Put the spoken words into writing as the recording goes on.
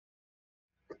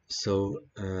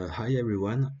Hi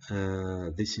everyone.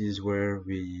 This is where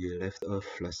we left off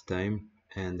last time,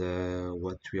 and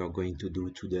what we are going to do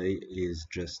today is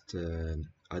just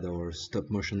add our stop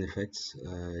motion effects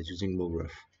using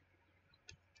mograph.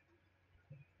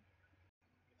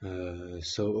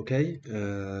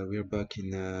 We're back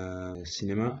in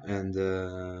cinema, and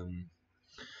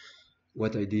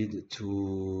what I did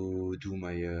to do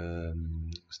my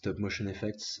stop motion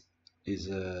effects is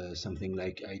something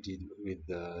like I did with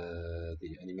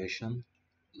the animation.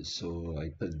 So I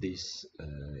put this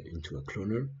into a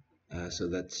cloner. So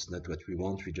that's not what we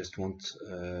want. We just want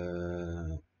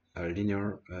a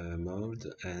linear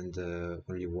mode and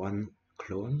only one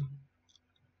clone.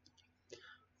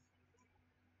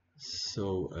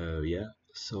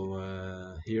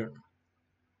 Here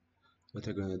what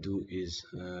I'm gonna do is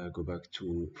go back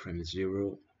to frame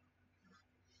 0,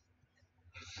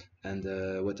 and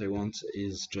what I want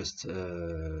is just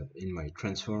in my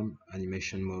transform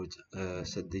animation mode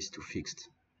set this to fixed.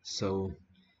 So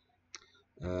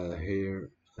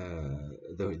here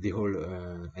the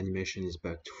whole animation is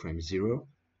back to frame 0,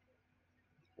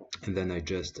 and then I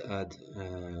just add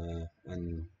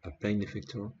a plane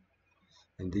effector,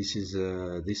 and this is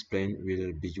this plane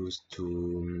will be used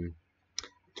to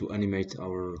animate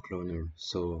our cloner.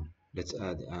 So let's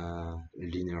add a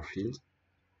linear field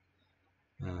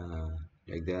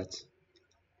like that,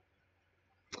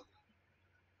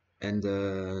 and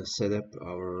set up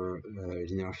our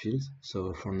linear field.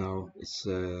 So for now it's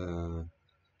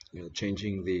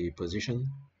changing the position.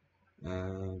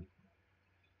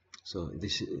 So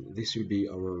this will be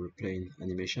our plane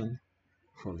animation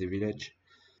for the village.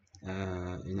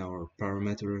 In our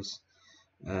parameters,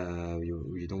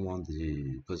 we don't want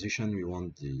the position, we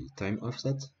want the time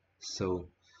offset. So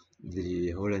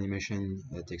the whole animation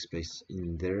takes place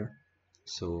in there.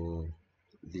 So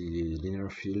the linear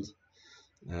field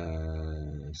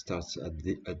starts at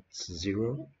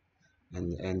 0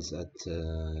 and ends at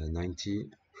 90,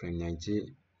 frame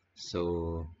 90.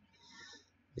 So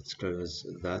let's close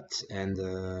that, and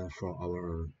for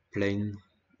our plane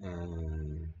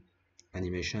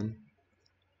animation,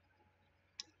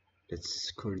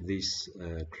 let's call this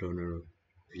cloner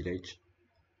village.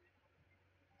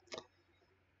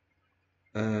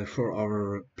 For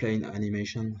our plane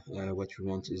animation, what we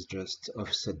want is just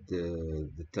offset the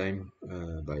time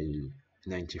by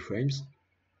 90 frames.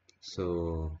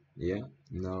 So yeah,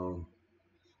 now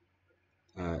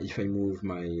if I move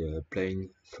my plane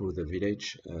through the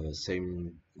village,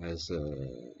 same as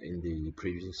in the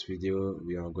previous video,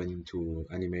 we are going to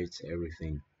animate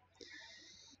everything.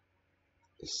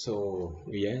 So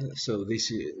yeah, so this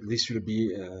will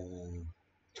be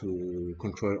to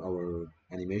control our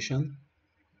animation.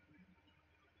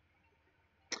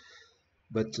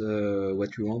 But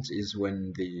what we want is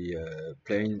when the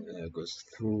plane goes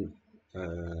through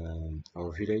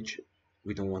our village,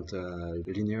 we don't want a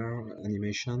linear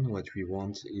animation. What we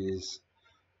want is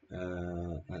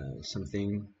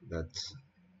something that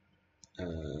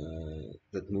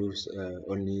moves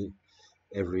only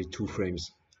every 2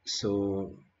 frames.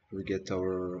 So we get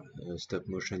our stop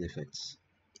motion effects.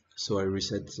 So I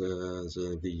reset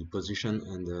the position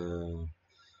and the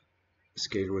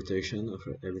scale rotation of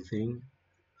everything.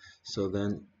 So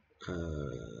then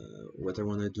what I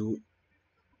want to do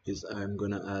is I'm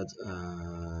gonna add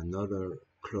another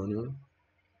cloner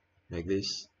like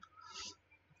this,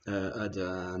 add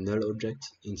a null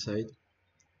object inside,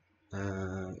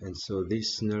 and so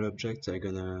this null object I'm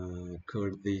gonna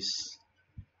call this,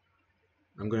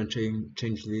 I'm gonna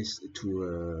change this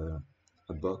to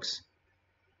a box,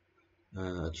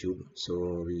 a cube,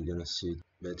 so we're gonna see it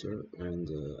better, and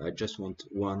I just want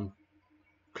one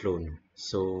clone.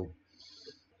 So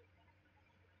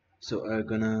I'm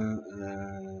gonna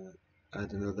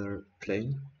add another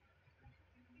plane.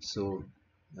 So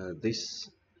this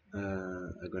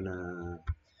I'm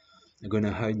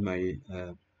gonna hide my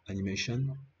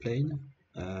animation plane,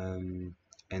 and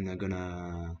I'm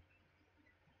gonna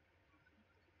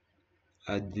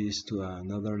add this to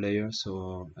another layer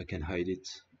so I can hide it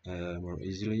more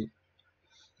easily.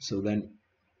 So then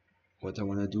what I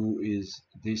want to do is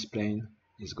this plane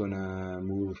is gonna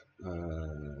move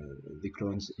the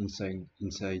clones inside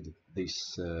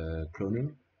this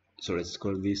cloner. So let's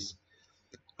call this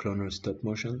cloner stop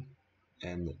motion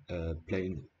and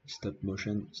plane stop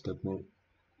motion stop mode.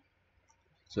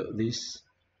 So this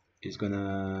is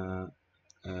gonna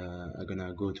I'm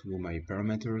gonna go to my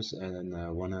parameters and I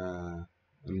wanna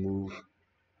move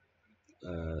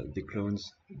the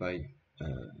clones by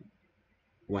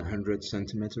 100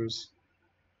 centimeters.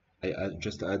 I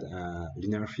just add a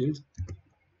linear field,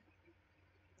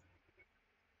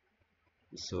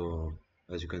 So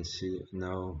as you can see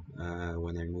now,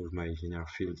 when I move my linear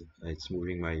field, it's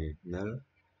moving my null.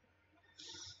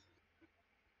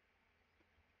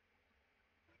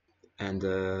 And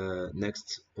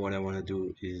next, what I want to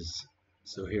do is,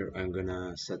 so here I'm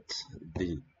gonna set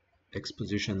the X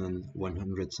position on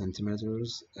 100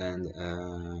 centimeters, and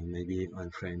maybe on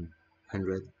frame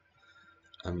 100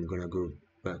 I'm gonna go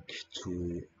back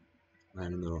to, I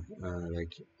don't know,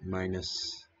 like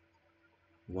minus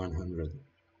 100.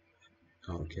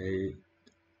 Okay,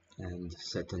 and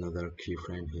set another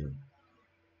keyframe here.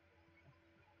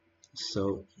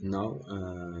 So now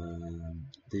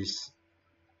this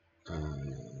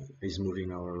is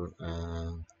moving our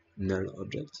null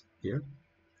object here,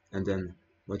 and then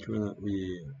what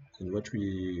we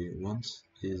want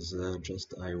is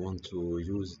just I want to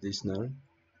use this null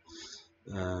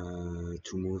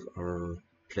to move our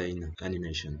plane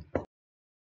animation.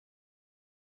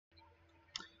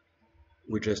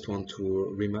 We just want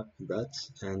to remap that,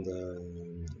 and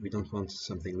we don't want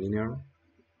something linear,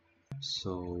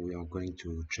 so we are going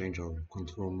to change our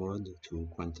control mode to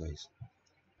quantize.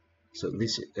 So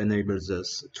this enables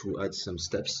us to add some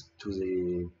steps to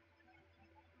the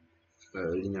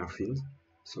linear field.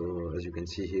 So as you can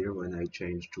see here, when I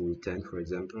change to 10, for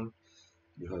example,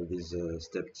 you have this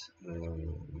stepped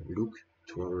look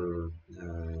to our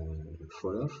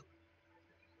fall off.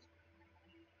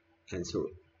 And so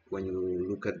when you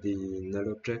look at the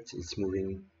null object, it's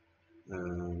moving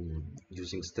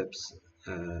using steps,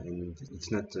 and it's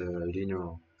not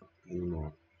linear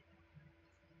anymore.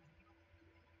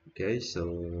 Okay, so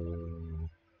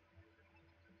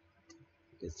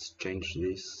let's change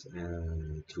this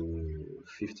to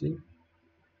 50.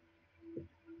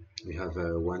 We have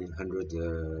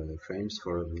 100 frames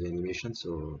for the animation,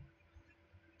 so,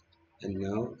 and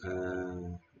now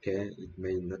okay, it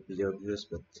may not be obvious,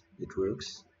 but it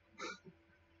works.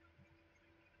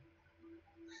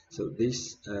 So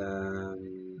this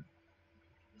I'm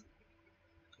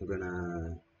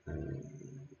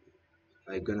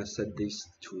gonna set this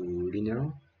to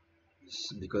linear,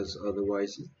 because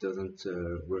otherwise it doesn't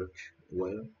work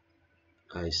well.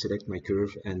 I select my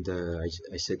curve and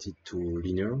I set it to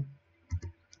linear.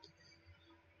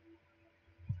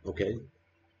 Okay,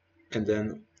 and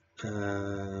then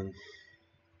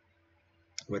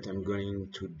what I'm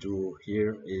going to do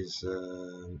here is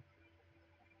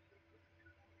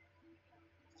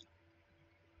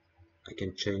I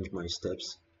can change my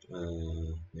steps.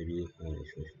 Maybe if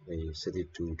I set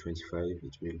it to 25,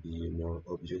 it will be more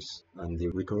obvious on the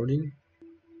recording.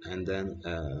 And then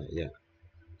yeah,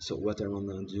 so what I want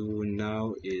to do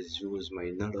now is use my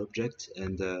null object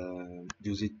and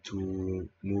use it to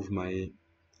move my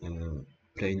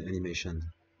plane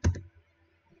animation.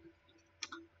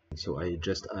 So I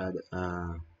just add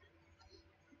an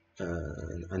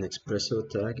espresso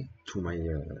tag to my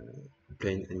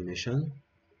plane animation.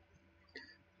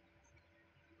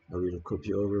 I will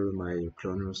copy over my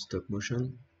cloner stop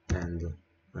motion and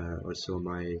also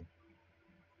my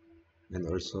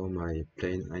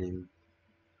plane anim,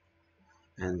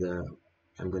 and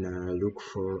I'm gonna look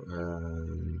for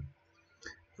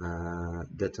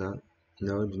data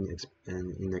node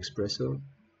in Espresso.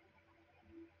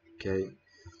 Okay,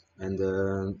 and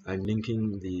I'm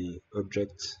linking the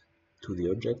object to the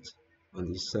object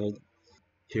on this side.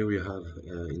 Here we have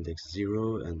index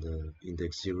 0, and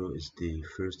index 0 is the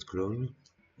first clone.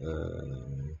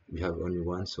 We have only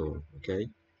one, so okay.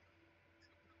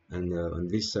 And on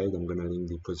this side, I'm gonna link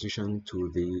the position to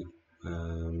the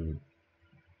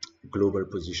global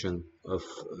position of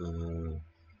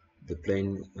the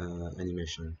plane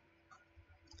animation.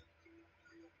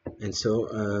 And so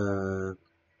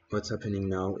what's happening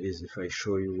now is, if I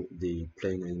show you the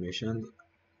plane animation,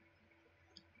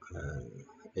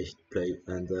 I hit play,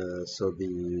 and so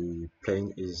the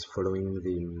plane is following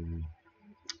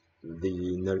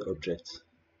the null object.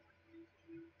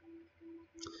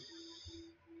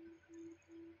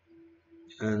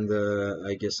 And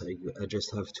I guess I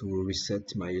just have to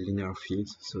reset my linear field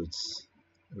so it's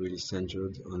really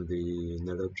centered on the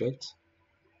null object.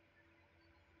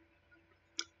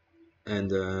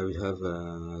 And we have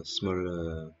a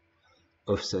small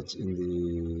offset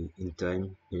in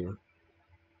time here.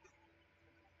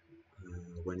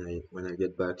 When I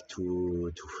get back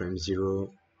to frame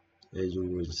 0, you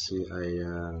will see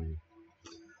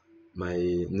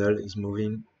my null is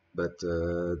moving, but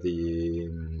the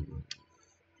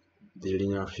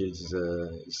linear field is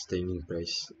staying in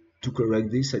place. To correct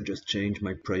this, I just changed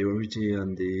my priority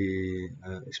on the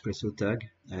espresso tag.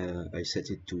 I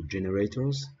set it to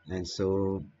generators, and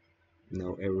so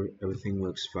now everything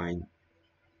works fine.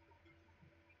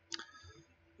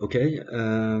 Okay,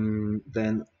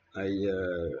 then I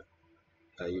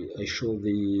show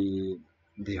the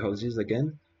houses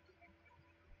again,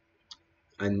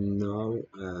 and now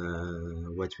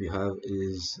what we have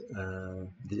is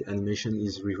the animation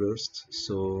is reversed.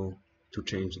 So to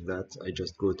change that, I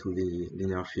just go to the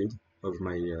linear field of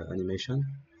my animation,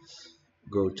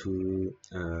 go to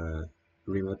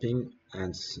remapping,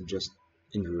 and just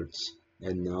invert.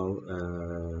 And now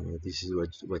this is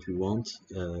what we want.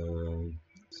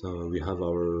 So we have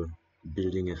our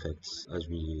building effects as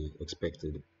we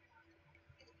expected.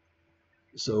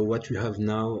 So what we have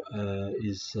now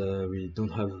is we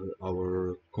don't have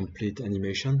our complete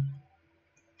animation.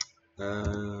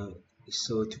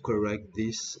 So to correct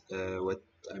this, what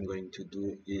I'm going to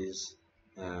do is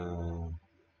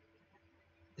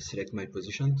select my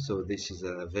position. So this is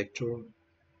a vector.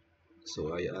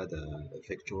 So I add a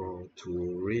vector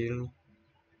to reel.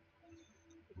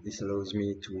 This allows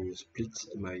me to split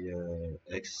my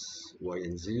x, y,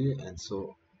 and z, and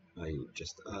so I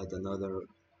just add another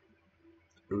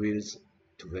reels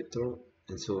to vector,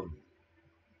 and so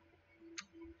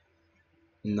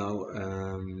now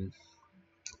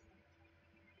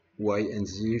y and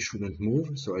z shouldn't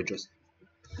move. So I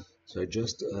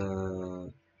just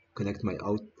connect my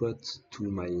output to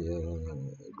my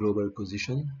global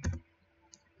position.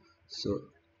 So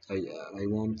I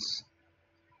want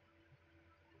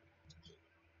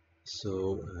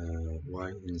y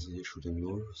and z shouldn't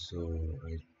move, so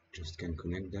I just can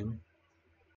connect them.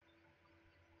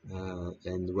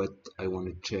 And what I want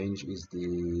to change is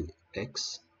the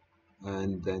x,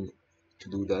 and then to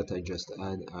do that I just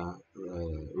add a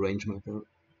range mapper.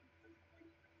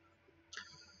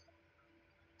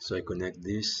 So I connect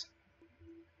this,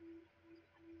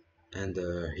 and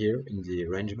here in the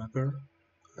range mapper,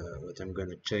 what I'm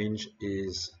gonna change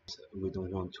is we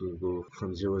don't want to go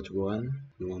from 0 to 1,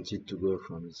 we want it to go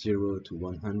from 0 to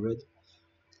 100,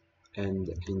 and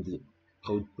in the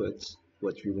output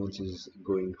what we want is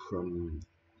going from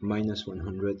minus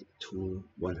 100 to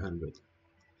 100.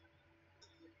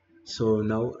 So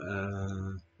now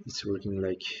it's working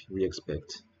like we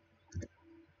expect.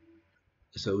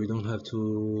 So we don't have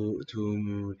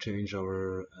to change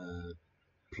our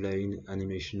plain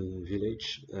animation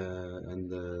village and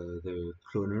the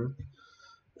cloner.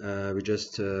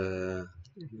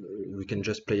 We can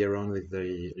just play around with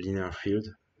the linear field,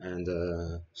 and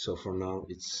so for now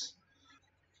it's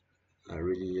a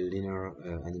really linear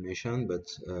animation, but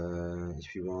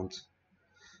if you want,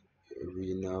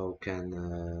 we now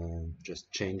can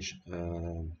just change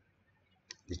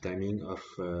the timing of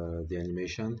the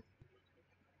animation.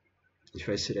 If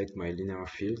I select my linear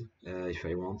field, if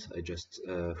I want, I just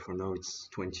for now it's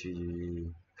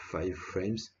 25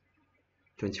 frames,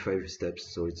 25 steps,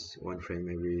 so it's one frame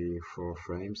every 4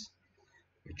 frames.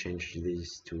 I change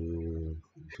this to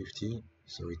 50,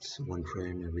 so it's one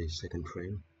frame every second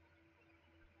frame.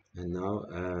 And now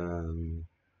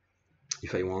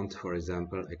if I want, for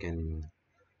example, I can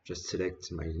just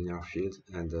select my linear field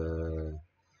and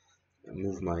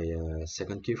move my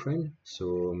second keyframe,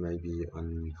 so maybe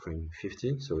on frame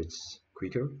 50, so it's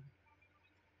quicker,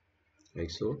 like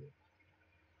so.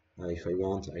 If I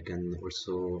want, I can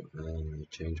also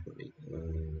change my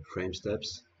frame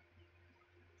steps.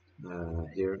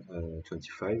 Here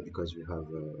 25, because we have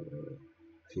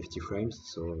 50 frames,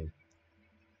 so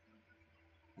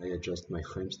I adjust my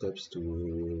frame steps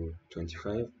to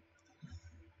 25.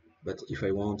 But if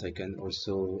I want, I can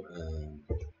also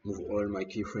move all my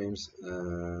keyframes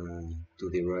to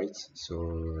the right,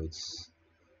 so it's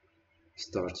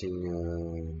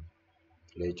starting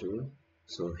later.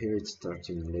 So here it's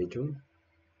starting later.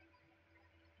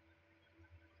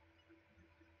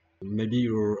 Maybe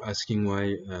you're asking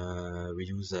why we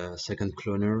use a second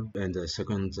cloner and a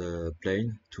second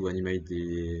plane to animate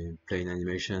the plane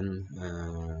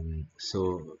animation.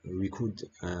 So we could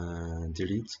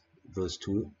delete those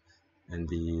two and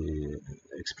the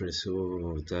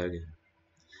Expresso tag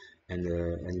and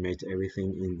animate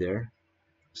everything in there.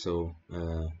 So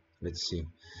let's see.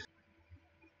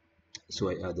 So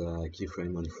I add a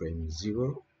keyframe on frame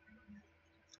 0.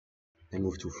 I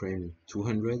move to frame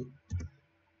 200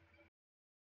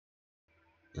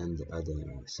 and add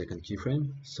a second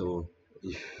keyframe. So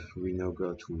if we now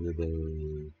go to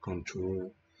the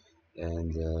control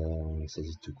and set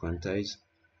it to quantize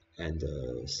and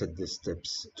set the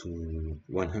steps to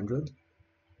 100,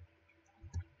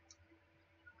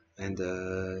 and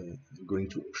going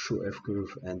to show F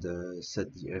curve and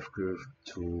set the F curve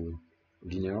to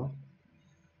linear,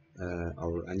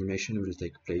 our animation will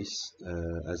take place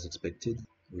as expected.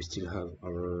 We still have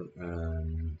our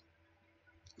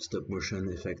stop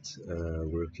motion effect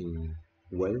working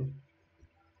well.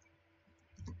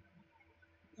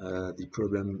 The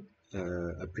problem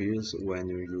appears when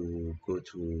you go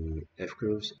to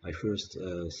F-curves. I first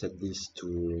set this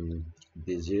to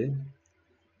Bezier,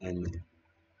 and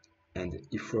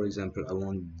if, for example, I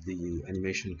want the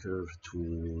animation curve to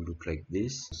look like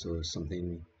this, so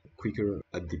something quicker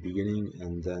at the beginning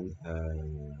and then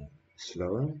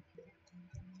slower.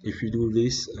 If you do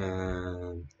this,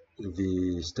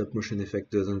 the stop motion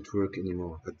effect doesn't work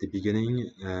anymore. At the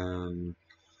beginning,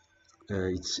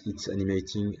 it's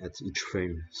animating at each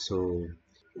frame. So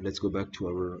let's go back to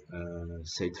our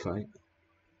save file.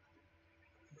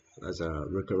 As a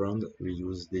workaround, we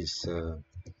use this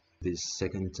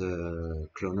second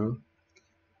cloner,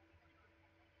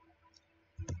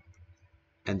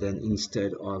 and then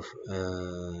instead of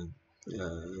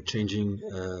changing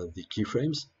the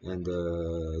keyframes and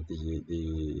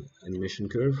the animation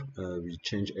curve, we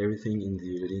change everything in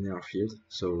the linear field.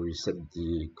 So we set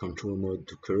the control mode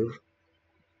to curve,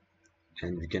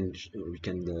 and we can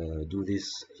do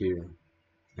this here,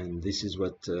 and this is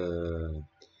what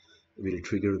will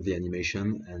trigger the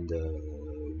animation and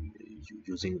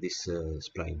using this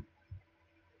spline.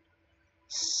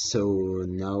 So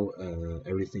now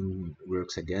everything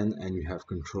works again, and you have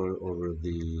control over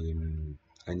the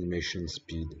animation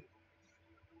speed.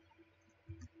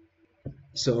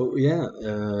 So yeah,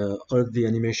 all the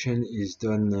animation is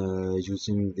done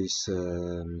using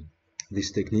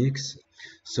these techniques.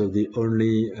 So the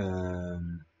only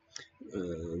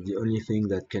thing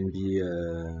that can be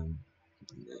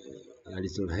a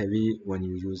little heavy when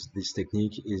you use this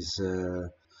technique is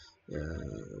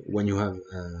when you have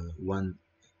one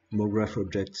mograph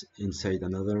object inside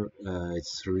another,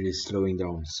 it's really slowing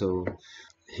down. So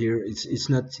here it's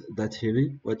not that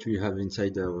heavy what we have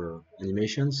inside our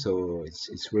animation, so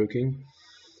it's working.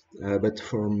 But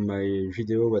for my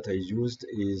video, what I used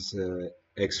is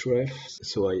XREF.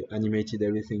 So I animated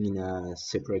everything in a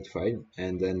separate file,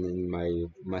 and then in my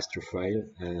master file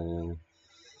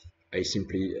I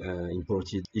simply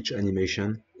imported each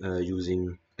animation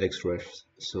using XREF.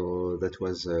 So that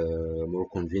was more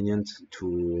convenient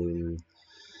to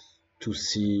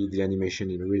see the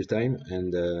animation in real time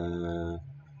and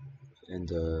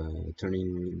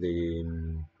turning the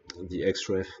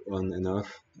XREF on and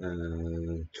off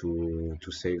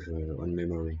to save on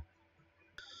memory.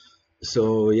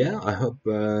 So yeah, I hope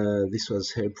this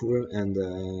was helpful and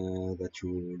that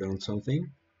you learned something.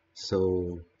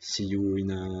 So see you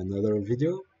in another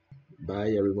video.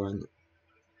 Bye everyone.